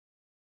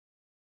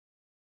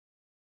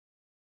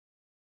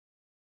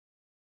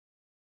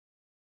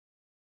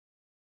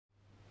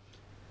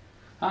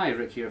Hi,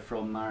 Rick here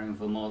from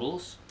Marionville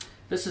Models.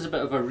 This is a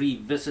bit of a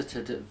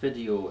revisited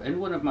video. In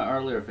one of my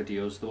earlier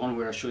videos, the one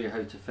where I show you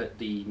how to fit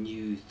the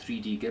new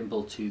 3D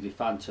gimbal to the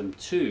Phantom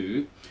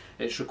 2,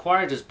 it's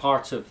required as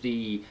part of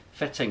the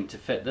fitting to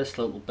fit this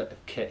little bit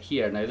of kit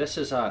here. Now this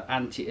is an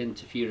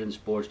anti-interference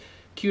board,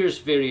 cures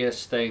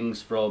various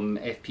things from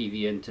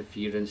FPV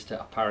interference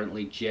to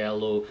apparently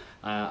jello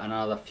and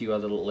a few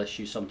other little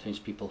issues sometimes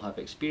people have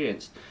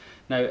experienced.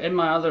 Now in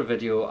my other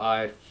video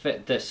I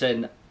fit this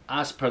in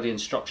as per the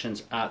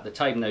instructions at the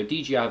time. Now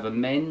DJI have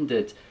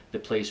amended the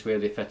place where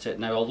they fit it.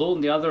 Now although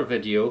in the other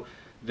video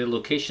the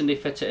location they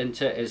fit it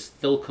into is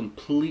still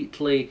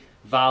completely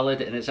valid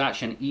and it's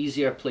actually an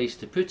easier place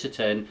to put it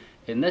in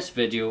this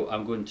video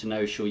I'm going to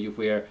now show you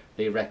where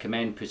they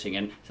recommend putting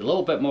in. It's a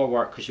little bit more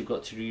work because you've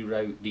got to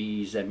reroute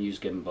the Zenmuse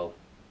gimbal.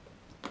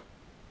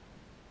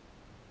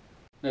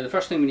 Now the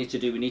first thing we need to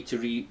do, we need to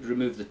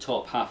remove the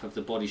top half of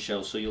the body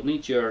shell. So you'll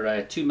need your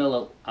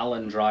 2mm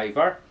Allen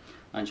driver,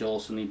 and you'll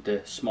also need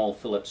the small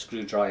Phillips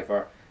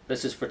screwdriver.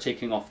 This is for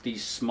taking off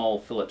these small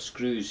Phillips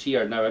screws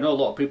here. Now I know a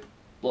lot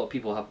of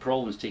people have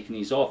problems taking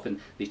these off and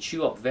they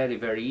chew up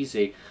very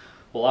easy.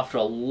 Well, after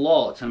a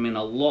lot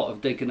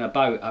of digging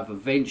about, I've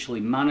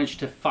eventually managed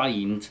to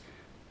find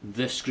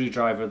the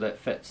screwdriver that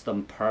fits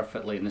them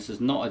perfectly. And this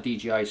is not a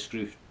DJI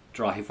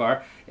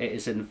screwdriver. It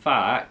is in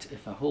fact,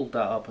 if I hold that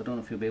up, I don't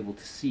know if you'll be able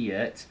to see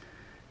it.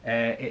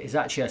 It is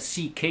actually a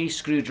CK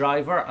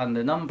screwdriver and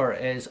the number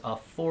is a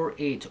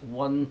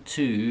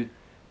 48120.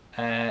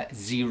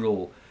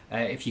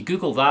 If you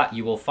Google that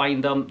you will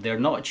find them. They're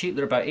not cheap,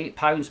 they're about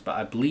 £8,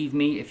 but believe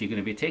me, if you're going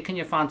to be taking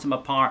your Phantom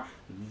apart,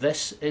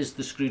 this is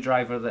the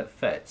screwdriver that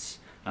fits.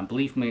 And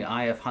believe me,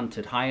 I have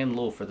hunted high and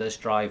low for this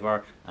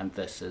driver and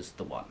this is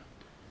the one.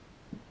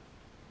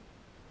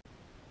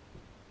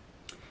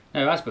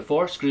 Now as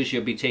before, screws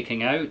you'll be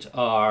taking out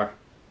are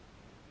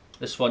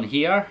this one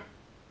here,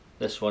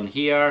 this one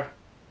here,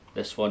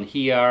 this one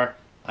here,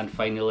 and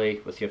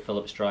finally with your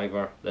Phillips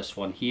driver, this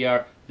one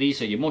here.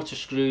 These are your motor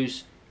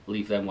screws,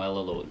 leave them well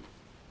alone.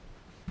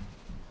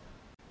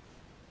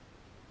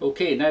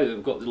 Okay, now that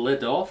we've got the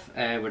lid off,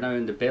 we're now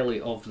in the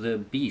belly of the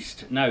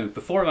beast. Now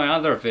before my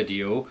other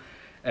video,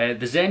 the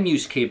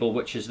Zenmuse cable,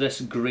 which is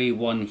this grey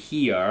one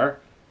here,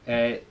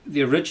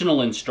 the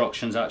original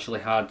instructions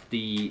actually had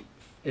the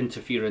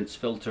interference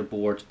filter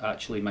board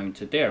actually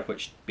mounted there,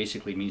 which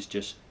basically means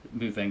just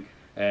moving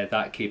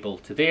that cable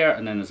to there,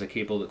 and then there's a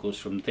cable that goes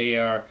from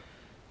there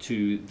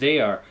to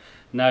there.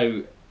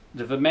 Now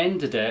they've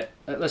amended it.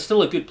 There's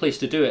still a good place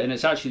to do it and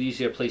it's actually the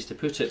easier place to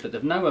put it, but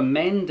they've now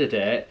amended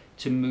it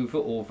to move it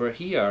over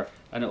here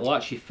and it will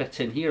actually fit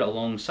in here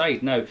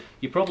alongside. Now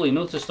you probably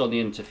noticed on the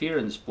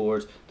interference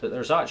board that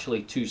there's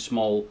actually two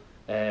small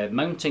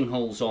mounting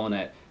holes on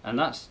it, and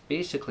that's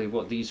basically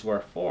what these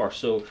were for.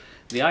 So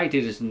the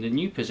idea is in the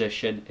new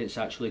position it's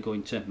actually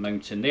going to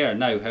mount in there.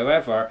 Now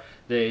however,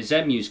 the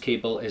Zenmuse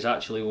cable is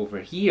actually over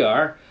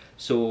here,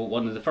 so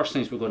one of the first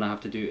things we're going to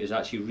have to do is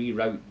actually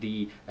reroute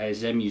the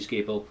Zenmuse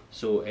cable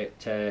so it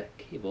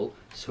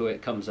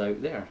comes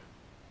out there.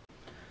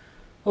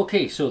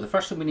 Okay, so the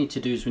first thing we need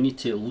to do is we need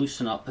to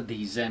loosen up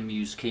the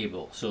Zenmuse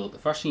cable. So the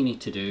first thing you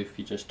need to do, if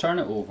you just turn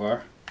it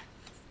over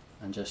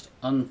and just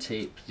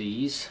untape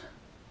these.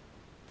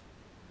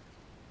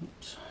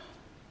 Oops.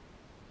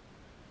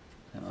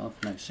 Them off.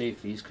 Now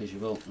save these because you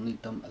will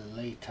need them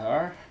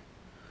later.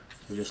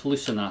 So just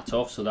loosen that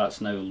off, so that's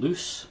now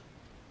loose.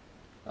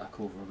 Back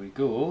over we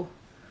go.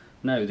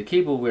 Now the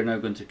cable we're now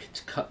going to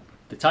cut,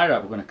 the tie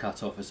wrap we're going to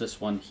cut off is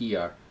this one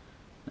here.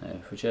 Now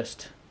if we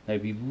just, now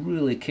be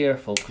really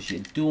careful because you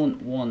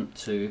don't want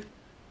to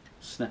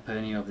snip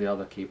any of the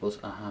other cables.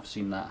 I have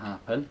seen that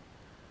happen.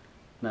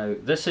 Now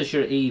this is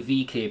your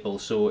AV cable,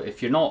 so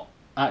if you're not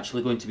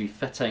actually going to be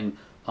fitting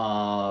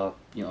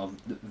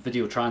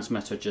video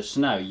transmitter just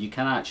now, you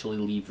can actually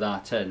leave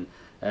that in.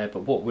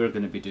 But what we're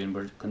going to be doing,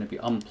 we're going to be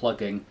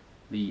unplugging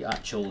the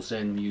actual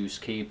Zenmuse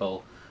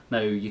cable.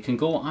 Now you can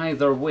go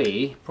either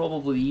way.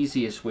 Probably the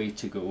easiest way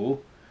to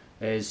go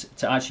is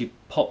to actually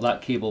pop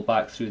that cable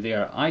back through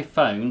there. I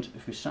found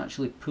if we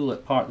actually pull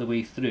it part of the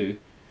way through,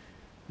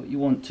 what you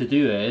want to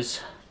do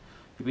is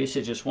you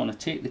basically just want to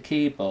take the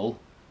cable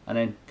and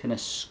then kind of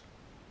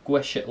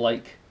squish it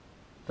like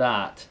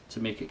that to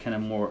make it kind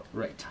of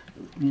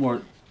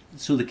more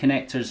so the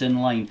connector's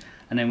in line,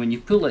 and then when you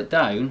pull it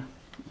down,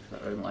 move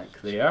that around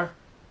like there,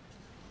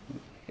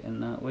 in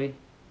that way,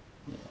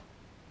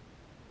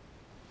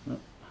 yeah.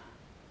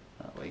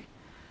 That way.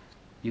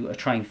 You've got to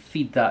try and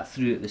feed that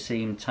through at the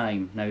same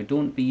time. Now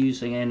don't be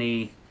using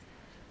any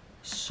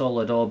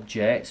solid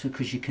objects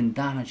because you can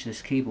damage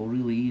this cable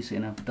really easy,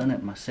 and I've done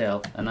it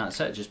myself, and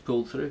that's it, just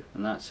pull through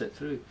and that's it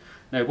through.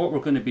 Now what we're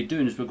going to be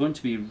doing is we're going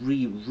to be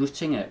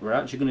rerouting it. We're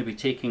actually going to be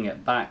taking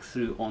it back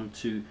through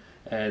onto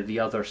the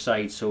other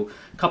side. So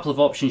a couple of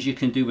options you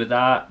can do with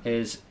that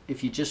is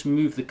if you just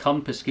move the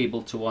compass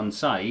cable to one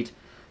side,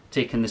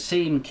 taking the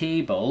same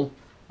cable,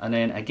 and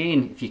then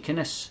again if you kind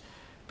of,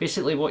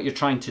 basically what you're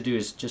trying to do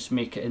is just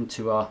make it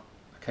into a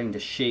kind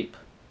of shape.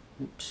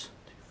 Oops,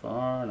 too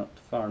far, not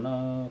far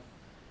enough.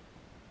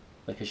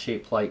 like a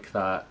shape like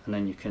that, and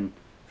then you can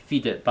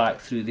feed it back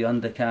through the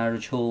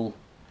undercarriage hole.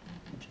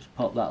 Just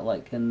pop that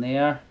like in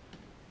there,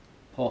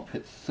 pop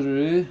it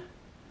through.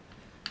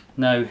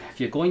 Now if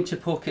you're going to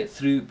poke it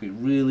through, be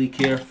really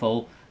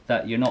careful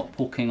that you're not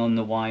poking on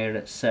the wire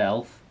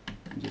itself.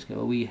 Just give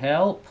a wee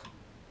help,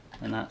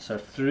 and that's our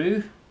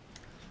through.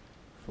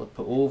 Flip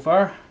it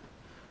over,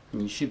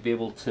 and you should be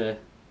able to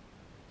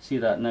see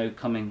that now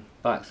coming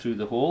back through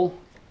the hole.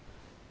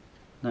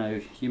 Now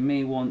you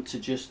may want to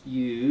just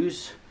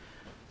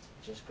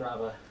grab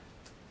a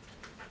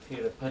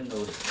pair of pin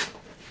nose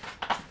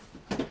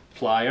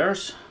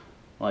pliers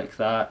like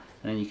that,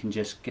 and then you can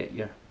just get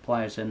your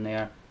pliers in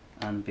there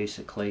and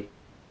basically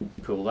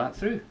pull that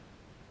through.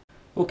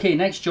 Okay,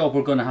 next job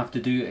we're going to have to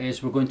do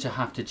is we're going to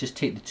have to just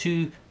take the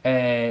two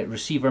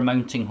receiver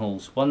mounting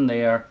holes, one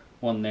there,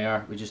 one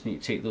there. We just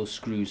need to take those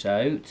screws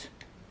out,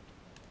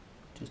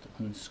 just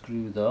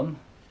unscrew them.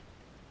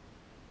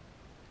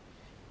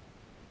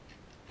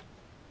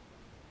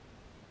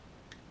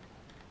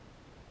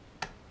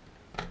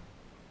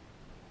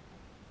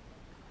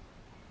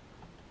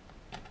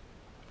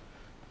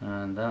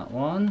 And that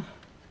one.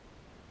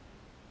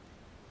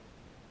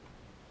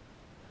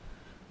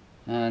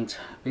 And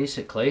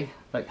basically,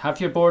 like,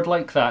 have your board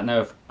like that.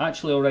 Now I've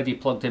actually already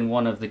plugged in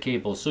one of the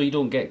cables, so you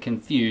don't get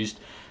confused.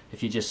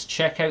 If you just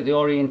check out the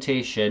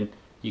orientation,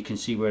 you can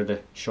see where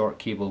the short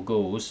cable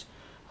goes,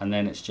 and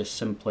then it's just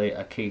simply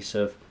a case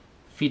of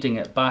feeding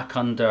it back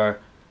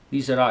under.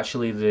 These are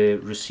actually the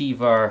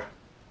receiver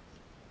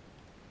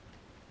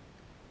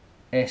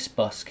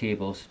S-bus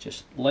cables.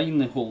 Just line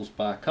the holes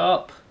back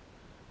up,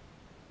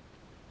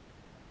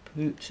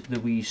 put the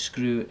wee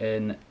screw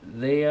in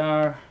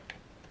there,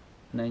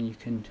 and then you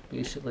can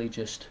basically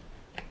just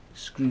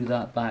screw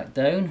that back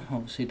down.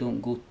 Obviously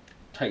don't go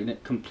tighten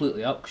it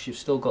completely up, because you've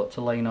still got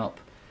to line up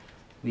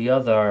the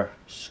other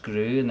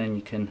screw, and then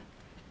you can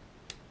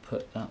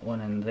put that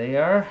one in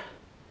there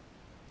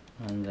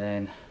and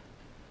then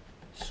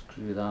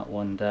screw that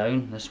one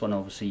down. This one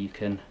obviously you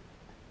can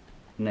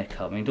nick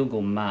up. I mean, don't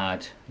go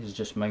mad, these are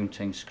just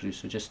mounting screws,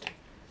 so just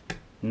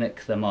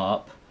nick them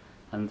up.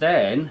 And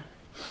then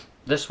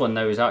this one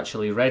now is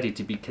actually ready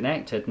to be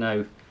connected.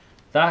 Now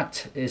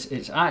that is,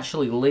 it's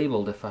actually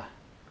labelled. If I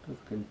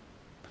can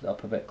put it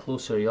up a bit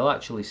closer, you'll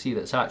actually see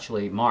that it's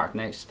actually marked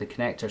next to the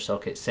connector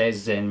socket. It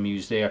says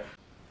Zenmuse there.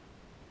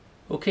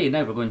 Okay,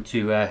 now we're going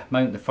to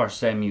mount the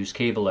first Zenmuse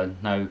cable in.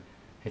 Now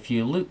if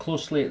you look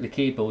closely at the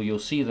cable, you'll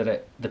see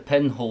that the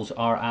pinholes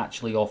are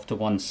actually off to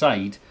one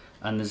side,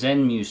 and the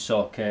Zenmuse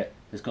socket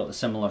has got a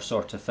similar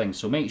sort of thing.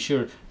 So make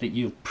sure that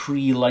you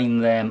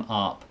pre-line them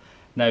up.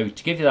 Now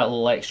to give you that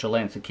little extra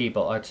length of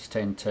cable, I just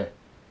tend to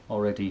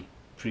already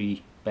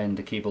bend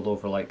the cable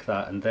over like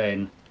that, and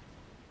then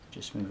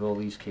just move all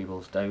these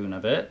cables down a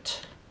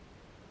bit.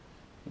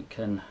 We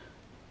can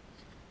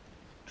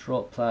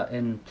drop that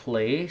in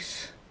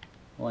place,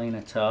 line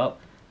it up,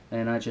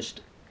 and I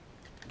just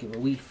give a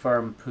wee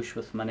firm push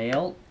with my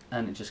nail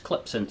and it just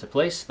clips into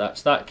place.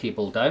 That's that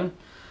cable down.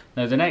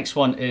 Now the next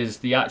one is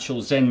the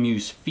actual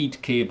Zenmuse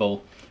feed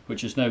cable,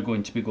 which is now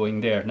going to be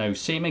going there. Now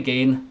same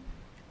again,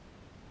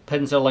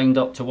 pins are lined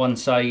up to one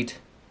side,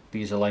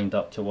 these are lined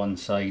up to one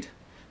side.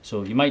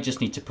 So you might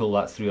just need to pull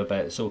that through a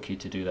bit. It's okay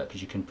to do that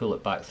because you can pull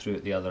it back through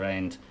at the other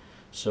end.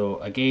 So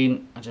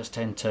again, I just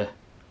tend to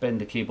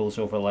bend the cables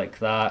over like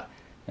that,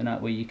 and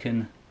that way you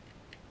can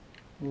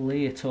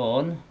lay it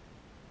on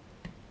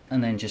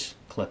and then just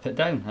clip it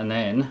down. And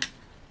then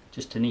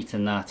just to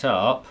neaten that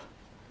up,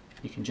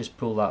 you can just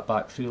pull that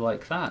back through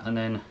like that, and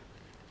then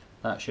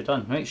that's your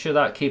done. Make sure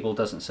that cable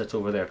doesn't sit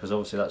over there, because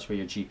obviously that's where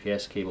your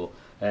GPS cable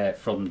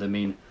from the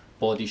main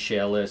body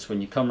shell is.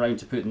 When you come round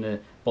to putting the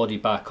body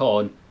back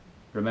on,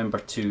 remember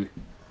to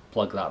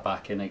plug that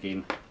back in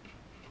again.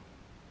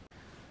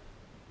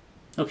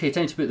 Okay,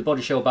 time to put the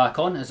body shell back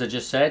on. As I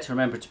just said,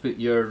 remember to put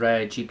your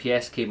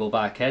GPS cable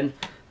back in.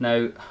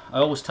 Now, I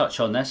always touch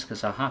on this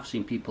because I have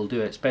seen people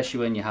do it, especially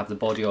when you have the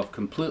body off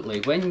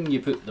completely. When you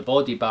put the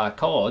body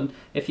back on,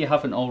 if you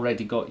haven't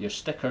already got your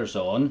stickers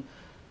on,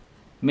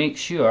 make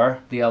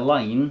sure they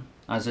align,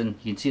 as in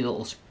you can see the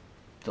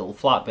little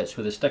flat bits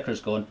where the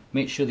stickers gone,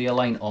 make sure they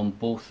align on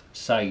both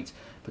sides.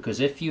 Because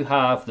if you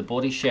have the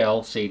body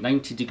shell, say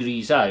 90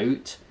 degrees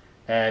out,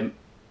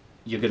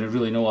 you're going to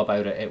really know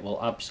about it. It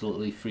will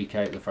absolutely freak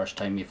out the first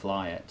time you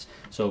fly it.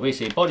 So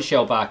basically, body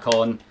shell back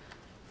on,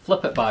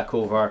 flip it back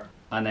over,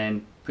 and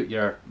then put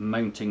your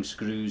mounting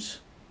screws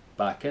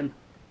back in.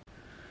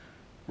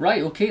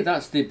 Right, okay,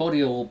 that's the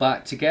body all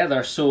back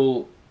together.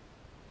 So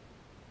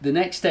the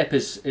next step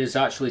is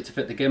actually to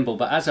fit the gimbal,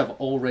 but as I've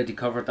already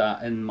covered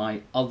that in my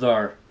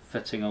other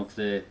fitting of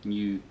the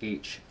new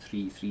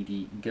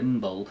H3-3D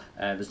gimbal,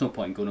 there's no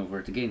point in going over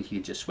it again. You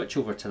can just switch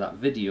over to that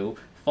video,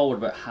 forward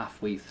about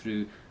halfway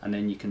through, and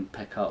then you can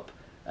pick up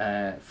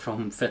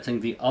from fitting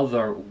the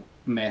other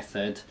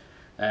method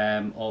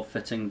of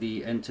fitting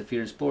the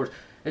interference board.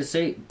 As I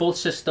say, both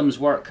systems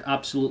work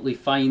absolutely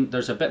fine.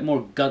 There's a bit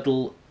more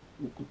guddle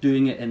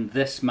doing it in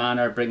this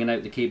manner, bringing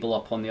out the cable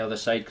up on the other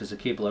side, because the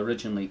cable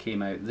originally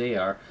came out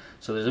there,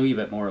 so there's a wee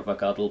bit more of a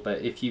girdle.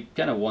 But if you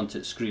kind of want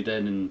it screwed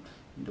in and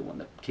you don't want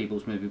the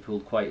cables maybe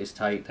pulled quite as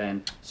tight,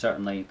 then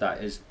certainly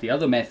that is the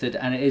other method,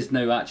 and it is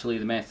now actually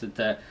the method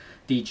that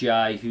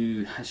DJI,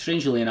 who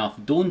strangely enough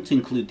don't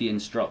include the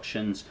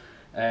instructions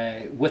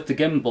with the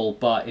gimbal,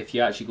 but if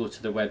you actually go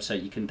to their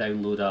website you can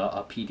download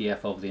a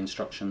PDF of the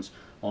instructions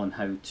on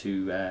how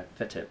to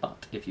fit it.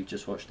 But if you've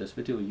just watched this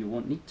video, you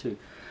won't need to.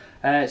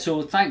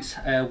 So thanks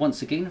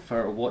once again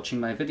for watching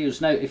my videos.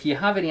 Now, if you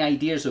have any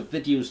ideas of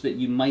videos that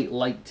you might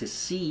like to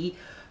see,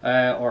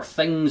 or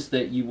things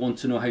that you want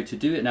to know how to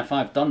do it, and if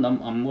I've done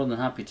them, I'm more than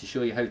happy to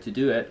show you how to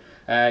do it.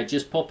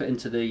 Just pop it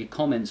into the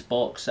comments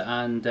box,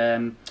 and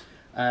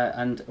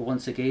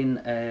once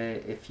again,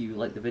 if you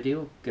like the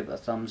video, give it a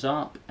thumbs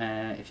up.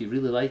 If you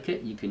really like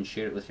it, you can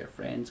share it with your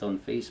friends on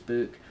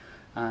Facebook,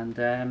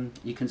 and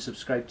you can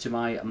subscribe to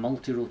my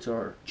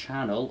multi-rotor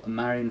channel,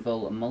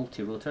 Marionville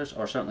Multi-Rotors,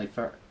 or certainly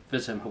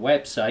visit my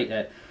website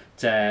at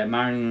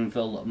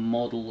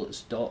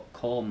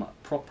marionvillemodels.com.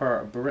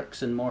 Proper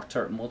bricks and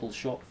mortar model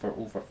shop for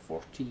over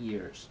 40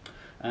 years.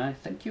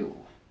 Thank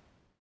you.